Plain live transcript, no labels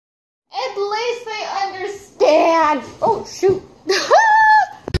At least they understand. Oh, shoot.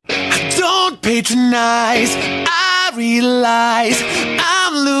 Don't patronize, I realize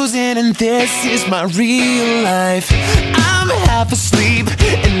I'm losing and this is my real life. I'm half asleep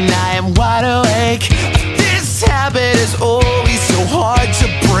and I am wide awake. This habit is always so hard to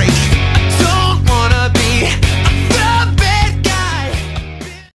break. I don't wanna be the bad guy.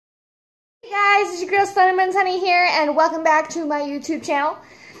 Hey guys, it's your girl Stony here and welcome back to my YouTube channel.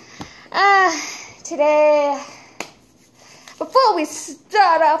 Today, before we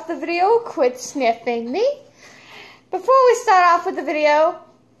start off the video, quit sniffing me. Before we start off with the video,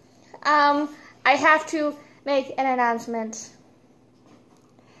 I have to make an announcement.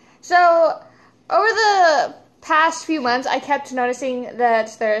 So, over the past few months, I kept noticing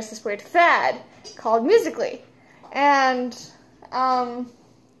that there's this weird fad called Musical.ly. And, honestly,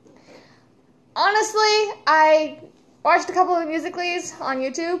 I watched a couple of Musical.lys on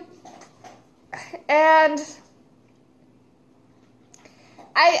YouTube, and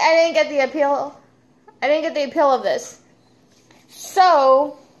I didn't get the appeal. I didn't get the appeal of this.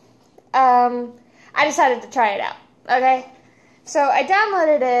 So, I decided to try it out. Okay? So, I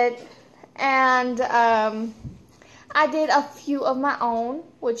downloaded it, and, I did a few of my own,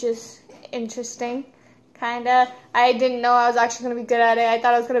 which is interesting. Kinda. I didn't know I was actually gonna be good at it. I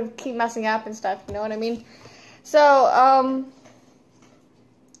thought I was gonna keep messing up and stuff, you know what I mean? So,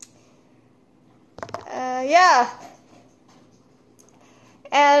 yeah.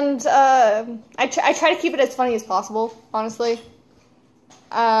 And, I try to keep it as funny as possible, honestly.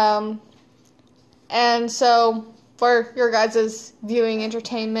 And so, for your guys' viewing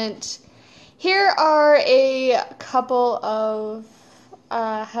entertainment, here are a couple of,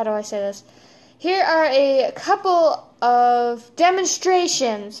 how do I say this? Here are a couple of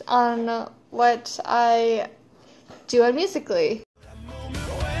demonstrations on what I do on Musical.ly.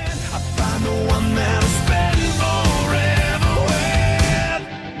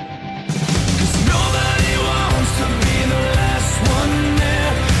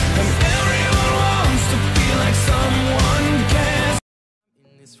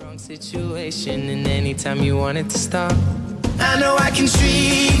 Situation, and anytime you want it to stop, I know I can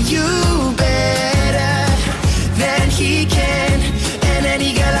treat you better than he can, and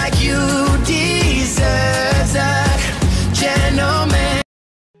any girl like you deserves a gentleman.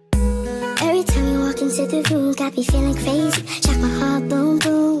 Every time you walk into the room, got me feeling crazy, shock my heart, boom,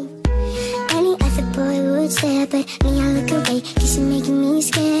 boom. Any other boy would stare, but me, I look away, cause you're making me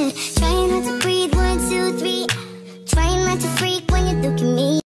scared. Trying not to breathe, 1, 2, 3. Trying not to freak when you look at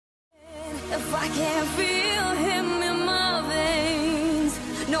me. If I can't feel him in my veins,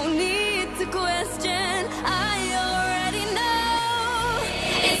 no need to question, I already know.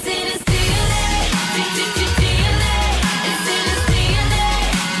 It's in his DNA, DNA, it's in his DNA.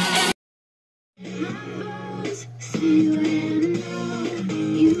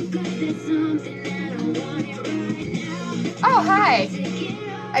 Oh, hi.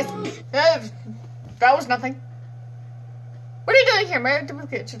 That was nothing. What are you doing here, man?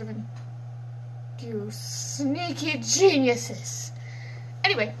 It should have been. You sneaky geniuses.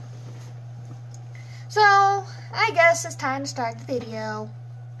 Anyway, so I guess it's time to start the video.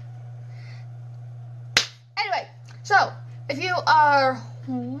 Anyway, so if you are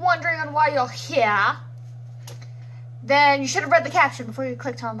wondering on why you're here, then you should have read the caption before you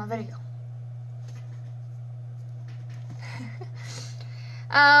clicked on my video.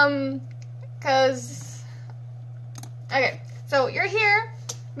 Okay, so you're here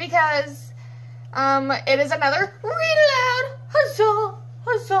because it is another Read Aloud. Huzzah!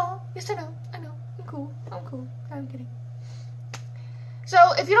 Huzzah! Yes, I know. I'm cool. I'm kidding. So,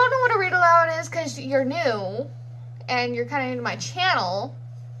 if you don't know what a Read Aloud is because you're new and you're kind of new to my channel,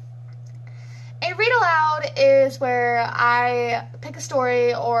 a Read Aloud is where I pick a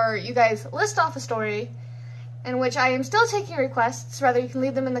story or you guys list off a story in which I am still taking requests. Rather, you can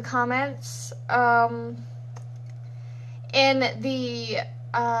leave them in the comments in the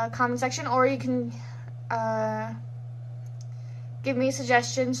comment section, or you can give me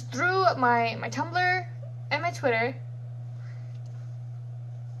suggestions through my Tumblr and my Twitter.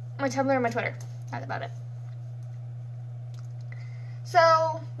 My Tumblr and my Twitter. That's about it.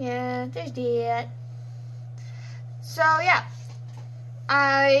 So, yeah, there's that. So, yeah.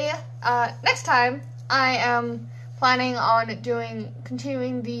 Next time, I am planning on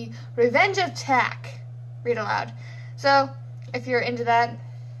continuing the Revenge Attack Read Aloud. So, if you're into that,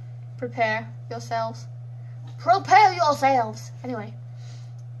 prepare yourselves. Prepare yourselves! Anyway.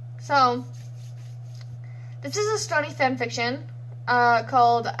 So, this is a Stony fanfiction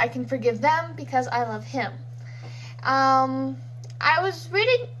called I Can Forgive Them Because I Love Him. I've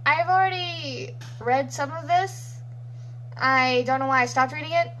already already read some of this. I don't know why I stopped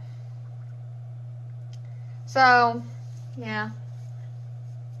reading it. So, yeah.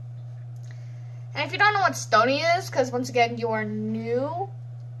 And if you don't know what Stony is, because once again, you are new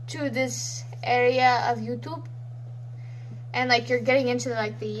to this area of YouTube, and like you're getting into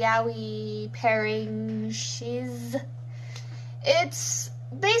like the yaoi pairing shiz, it's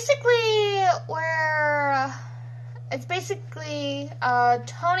basically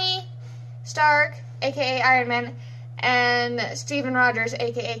Tony Stark, aka Iron Man, and Steven Rogers,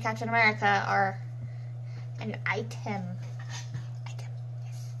 aka Captain America, are an item. Yes.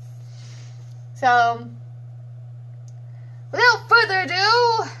 So, without further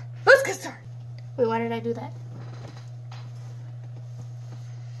ado, let's get started. Wait, why did I do that?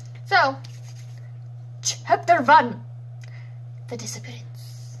 So, Chapter 1, The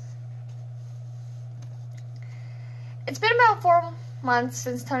Disappearance. It's been about 4 months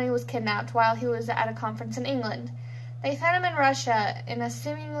since Tony was kidnapped while he was at a conference in England. They found him in Russia in a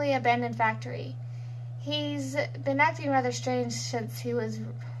seemingly abandoned factory. He's been acting rather strange since he was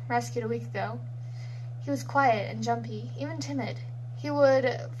rescued a week ago. He was quiet and jumpy, even timid. He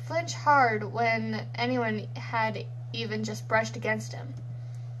would flinch hard when anyone had even just brushed against him.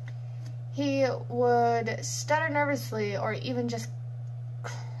 He would stutter nervously or even just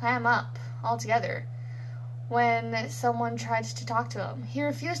clam up altogether when someone tried to talk to him. He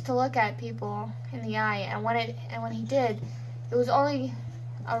refused to look at people in the eye, and when he did, it was only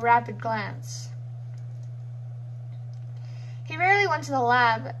a rapid glance. He rarely went to the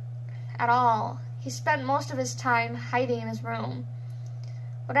lab at all. He spent most of his time hiding in his room.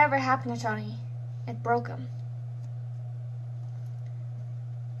 Whatever happened to Tony, it broke him.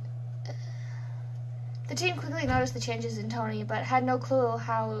 The team quickly noticed the changes in Tony, but had no clue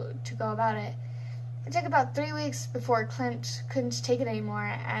how to go about it. It took about 3 weeks before Clint couldn't take it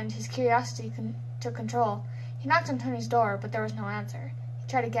anymore, and his curiosity took control. He knocked on Tony's door, but there was no answer. He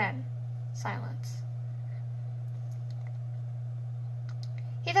tried again. Silence.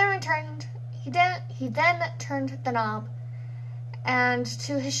 He then turned the knob, and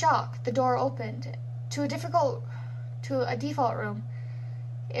to his shock, the door opened to a default room.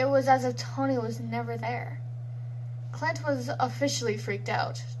 It was as if Tony was never there. Clint was officially freaked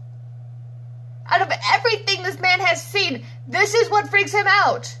out. Out of everything this man has seen, this is what freaks him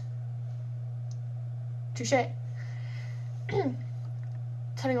out. Touché.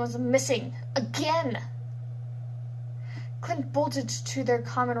 Tony was missing again. Clint bolted to their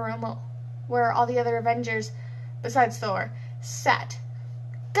common room where all the other Avengers, besides Thor, sat.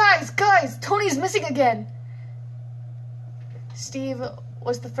 Guys, Tony's missing again. Steve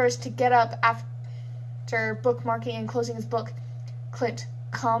was the first to get up after bookmarking and closing his book. Clint,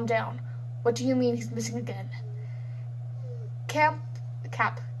 calm down. What do you mean he's missing again? Cap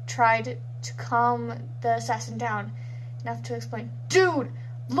tried to calm the assassin down enough to explain. Dude,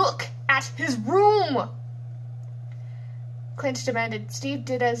 look at his room! Clint demanded. Steve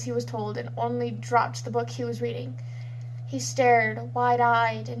did as he was told and only dropped the book he was reading. He stared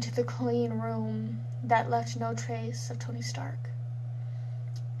wide-eyed into the clean room that left no trace of Tony Stark.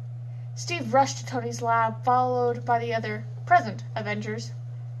 Steve rushed to Tony's lab, followed by the other present Avengers,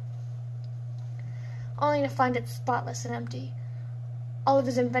 only to find it spotless and empty. All of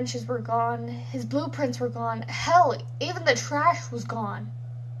his inventions were gone. His blueprints were gone. Hell, even the trash was gone.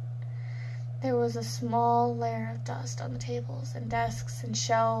 There was a small layer of dust on the tables and desks and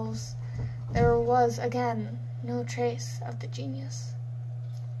shelves. There was, again, no trace of the genius.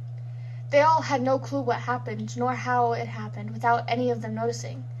 They all had no clue what happened, nor how it happened, without any of them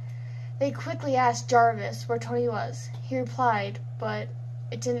noticing. They quickly asked Jarvis where Tony was. He replied, but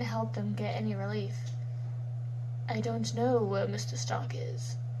it didn't help them get any relief. I don't know where Mr. Stark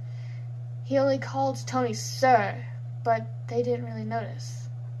is. He only called Tony Sir, but they didn't really notice.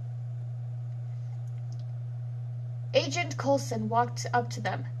 Agent Coulson walked up to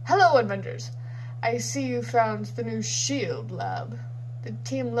them. Hello, Avengers. I see you found the new S.H.I.E.L.D. lab. The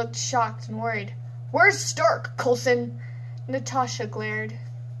team looked shocked and worried. Where's Stark, Coulson? Natasha glared.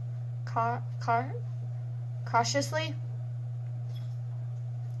 Cautiously?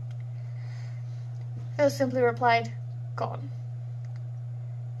 Phil simply replied, gone.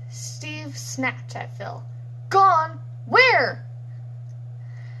 Steve snapped at Phil. Gone? Where?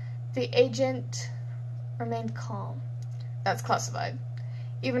 The agent remained calm. That's classified.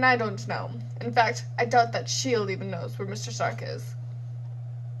 Even I don't know. In fact, I doubt that S.H.I.E.L.D. even knows where Mr. Stark is.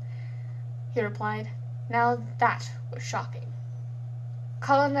 He replied. Now that was shocking.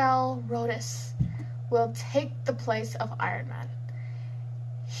 Colonel Rhodus will take the place of Iron Man.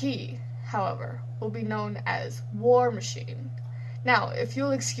 He, however, will be known as War Machine. Now, if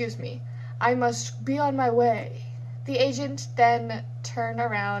you'll excuse me, I must be on my way." The agent then turned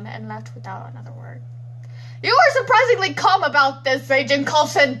around and left without another word. "You are surprisingly calm about this, Agent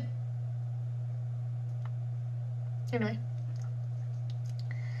Coulson." Anyway.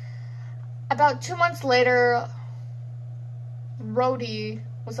 About 2 months later, Rhodey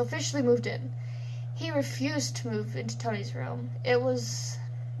was officially moved in. He refused to move into Tony's room. It was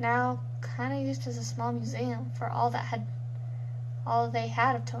now kind of used as a small museum for all they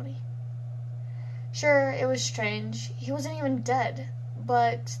had of Tony. Sure, it was strange. He wasn't even dead,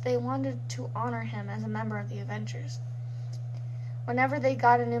 but they wanted to honor him as a member of the Avengers. Whenever they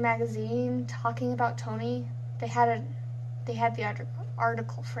got a new magazine talking about Tony, they had the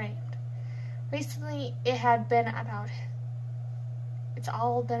article framed. Recently, it's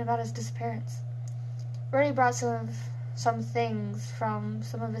all been about his disappearance. Rhodey brought some things from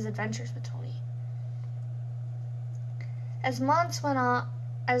some of his adventures with Tony. As months went on,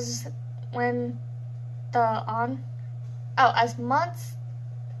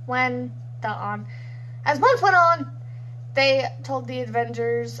 they told the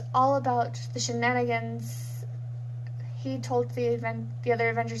Avengers all about the shenanigans. He told the other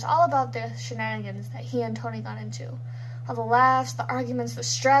Avengers all about the shenanigans that he and Tony got into. All the laughs, the arguments, the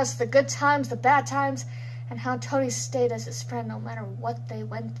stress, the good times, the bad times, and how Tony stayed as his friend no matter what they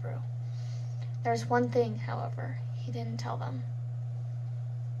went through. There's one thing, however, he didn't tell them.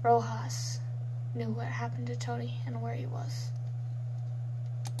 Rojas knew what happened to Tony and where he was.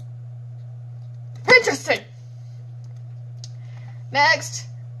 Interesting! Next,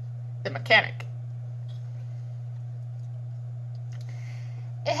 the mechanic.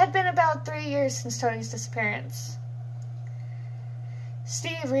 It had been about 3 years since Tony's disappearance.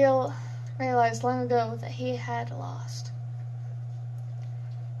 Steve realized long ago that he had lost.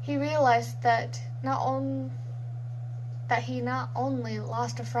 He realized that he not only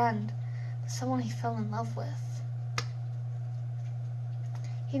lost a friend, but someone he fell in love with.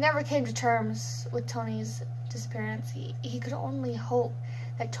 He never came to terms with Tony's disappearance. He could only hope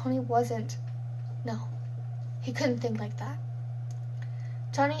that Tony wasn't. No, he couldn't think like that.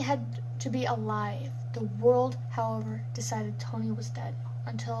 Tony had to be alive. The world, however, decided Tony was dead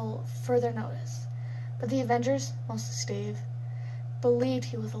until further notice. But the Avengers, mostly Steve, believed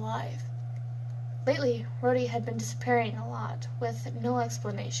he was alive. Lately, Rhodey had been disappearing a lot, with no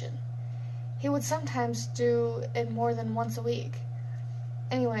explanation. He would sometimes do it more than once a week.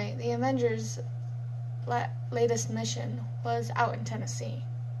 Anyway, the Avengers' latest mission was out in Tennessee.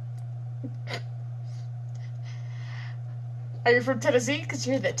 Are you from Tennessee? Because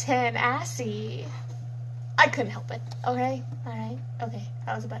you're the Tennessee. I couldn't help it. Okay? Alright? Okay.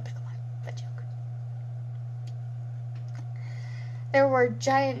 I was about to come on that joke. There were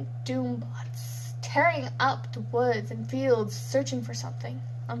giant doombots tearing up the woods and fields searching for something.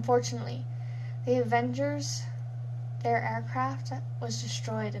 Unfortunately, the Avengers, their aircraft, was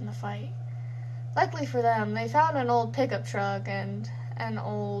destroyed in the fight. Luckily for them, they found an old pickup truck and an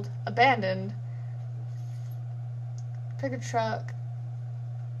old abandoned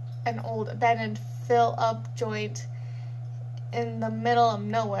fill-up joint in the middle of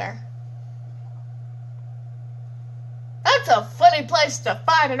nowhere. That's a funny place to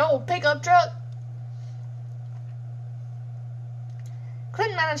find an old pickup truck.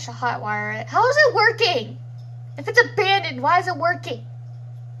 Clinton managed to hotwire it. How is it working? If it's abandoned, why is it working?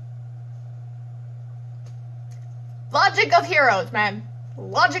 Logic of heroes, man.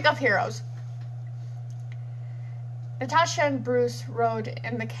 Logic of heroes. Natasha and Bruce rode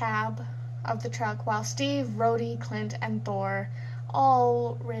in the cab of the truck while Steve, Rhodey, Clint, and Thor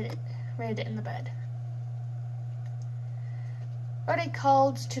all read in the bed. Rhodey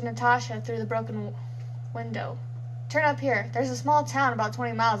called to Natasha through the broken window. "Turn up here. There's a small town about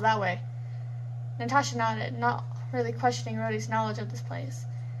 20 miles that way." Natasha nodded, not really questioning Rhodey's knowledge of this place.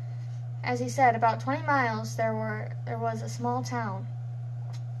 As he said, about 20 miles there was a small town.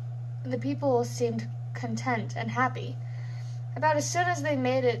 The people seemed content and happy. About as soon as they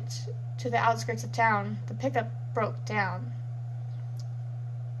made it to the outskirts of town, the pickup broke down.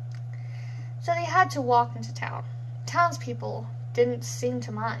 So they had to walk into town. Townspeople didn't seem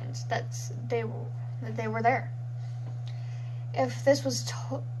to mind that they were there, as if this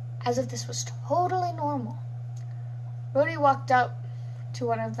was totally normal. Rhodey walked up to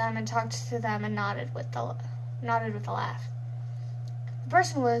one of them and talked to them and nodded with a laugh. The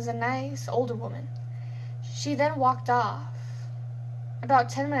person was a nice older woman. She then walked off. About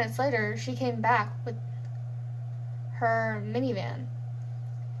 10 minutes later, she came back with her minivan.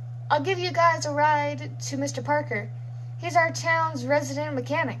 "I'll give you guys a ride to Mr. Parker. He's our town's resident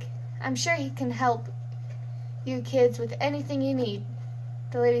mechanic. I'm sure he can help you kids with anything you need."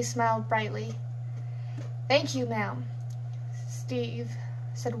 The lady smiled brightly. "Thank you, ma'am," Steve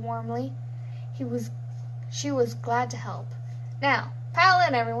said warmly. She was glad to help. "Now, pile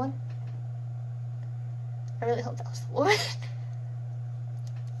in, everyone." I really hope that was the woman.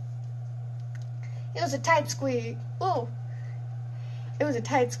 It was a tight squeeze. Whoa. It was a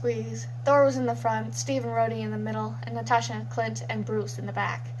tight squeeze. Thor was in the front, Steve and Rhodey in the middle, and Natasha, Clint, and Bruce in the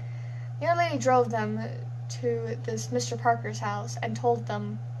back. The old lady drove them to this Mr. Parker's house and told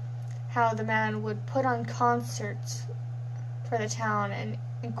them how the man would put on concerts for the town and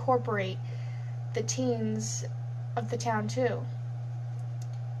incorporate the teens of the town too.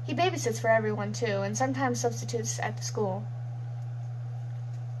 He babysits for everyone too, and sometimes substitutes at the school.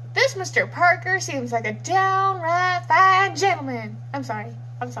 "This Mr. Parker seems like a downright fine gentleman." I'm sorry.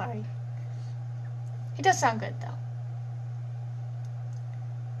 He does sound good, though.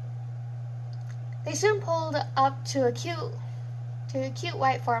 They soon pulled up to a cute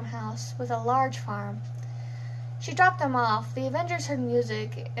white farmhouse with a large farm. She dropped them off. The Avengers heard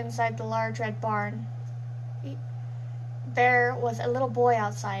music inside the large red barn. There was a little boy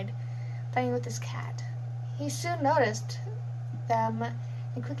outside, playing with his cat. He soon noticed them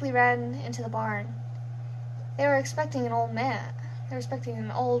and quickly ran into the barn. They were expecting an old man. They were expecting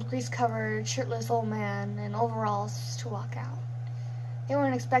an old, grease-covered, shirtless old man in overalls to walk out. They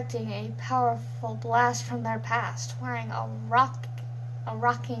weren't expecting a powerful blast from their past, wearing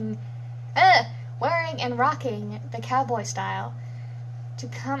and rocking the cowboy style, to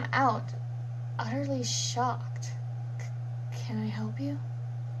come out utterly shocked. "Can I help you?"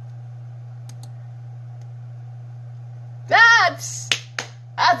 That's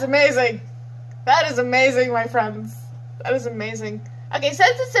amazing. That is amazing, my friends. That is amazing. Okay,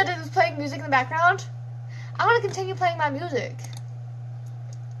 since it said it was playing music in the background, I want to continue playing my music.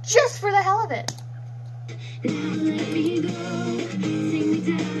 Just for the hell of it.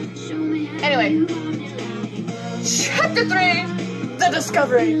 Anyway. Chapter 3, The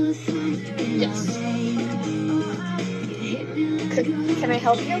Discovery. Yes. Can I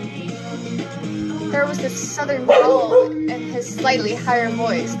help you? There was this southern drawl in his slightly higher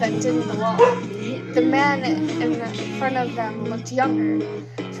voice that didn't belong. The man in front of them looked younger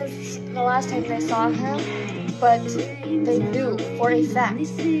since the last time they saw him, but they knew for a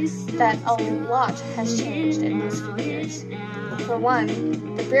fact that a lot has changed in those few years. For one,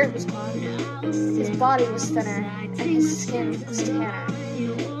 the beard was gone, his body was thinner, and his skin was tanner. He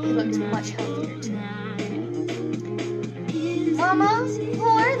looked much healthier too. "Mama, who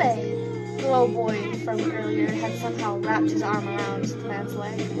are they?" The little boy from earlier had somehow wrapped his arm around the man's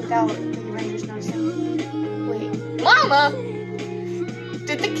leg without the Avengers noticing. "Wait, Mama?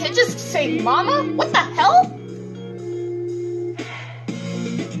 Did the kid just say Mama? What the hell?"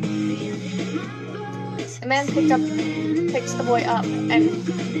 The man picked the boy up and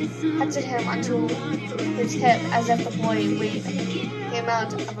petted him onto his hip as if the boy weighed the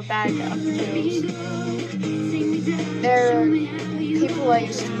amount of a bag of potatoes. "They're people I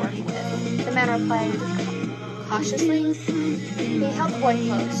used to work with," the man replied cautiously. He held the boy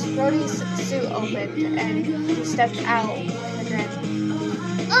close. Rhodey's suit opened and he stepped out with a grin.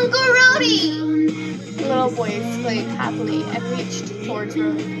 "Uncle Rhodey!" The little boy exclaimed happily and reached towards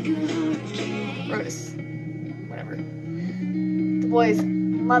Rhodus. Whatever. The boy's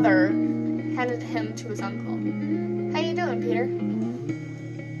mother handed him to his uncle. "How you doing, Peter?"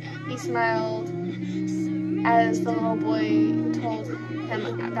 He smiled as the little boy told him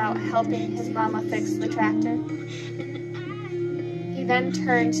about helping his mama fix the tractor. He then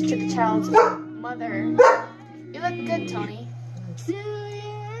turned to the child's mother. "You look good, Tony."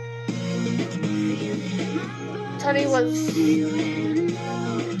 Tony was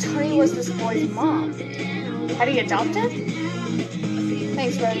this boy's mom. Had he adopted?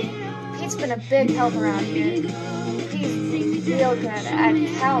 "Thanks, Rhodey. Pete's been a big help around here. He's real good at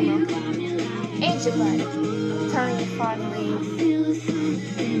cow milking. Ain't you, bud?" Tony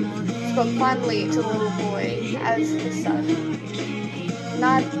spoke fondly to the little boy as his son.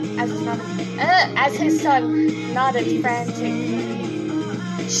 As his son nodded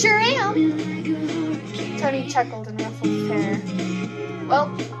frantically. "Sure am." Tony chuckled and ruffled his hair. "Well,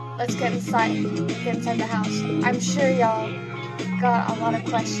 let's get inside the house. I'm sure y'all got a lot of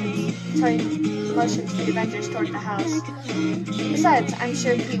questions." Tony motioned the Avengers toward the house. "Besides, I'm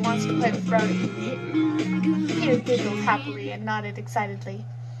sure Pete wants to play with Rhodey." Peter giggled happily and nodded excitedly.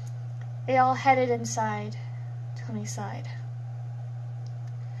 They all headed inside. Tony sighed.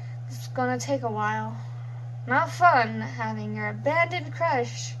 "It's gonna take a while. Not fun having your abandoned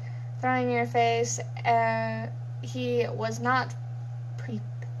crush thrown in your face." He was not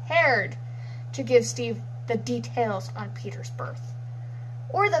prepared to give Steve the details on Peter's birth,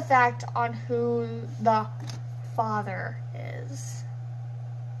 or the fact on who the father is.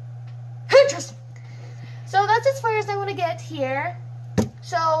 Interesting. So that's as far as I want to get here.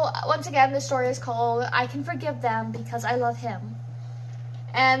 So once again, this story is called I Can Forgive Them Because I Love Him.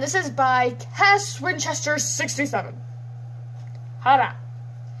 And this is by Cass Winchester 67. Hara.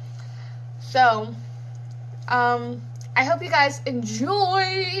 So, I hope you guys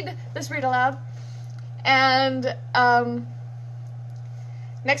enjoyed this read aloud. And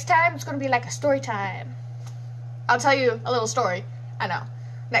next time it's going to be like a story time. I'll tell you a little story. I know.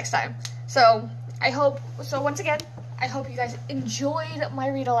 Next time. So, once again, I hope you guys enjoyed my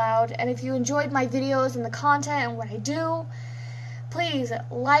read aloud. And if you enjoyed my videos and the content and what I do, please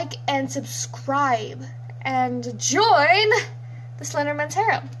like and subscribe and join the Slenderman's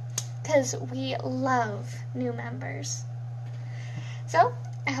Harem, because we love new members. So,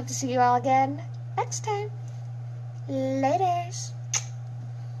 I hope to see you all again next time. Laters.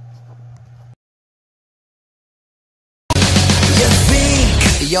 You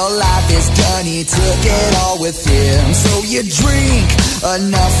think your life is done, he took it all with him. So you drink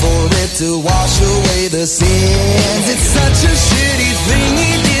enough for it to wash away the sins. It's such a shitty thing.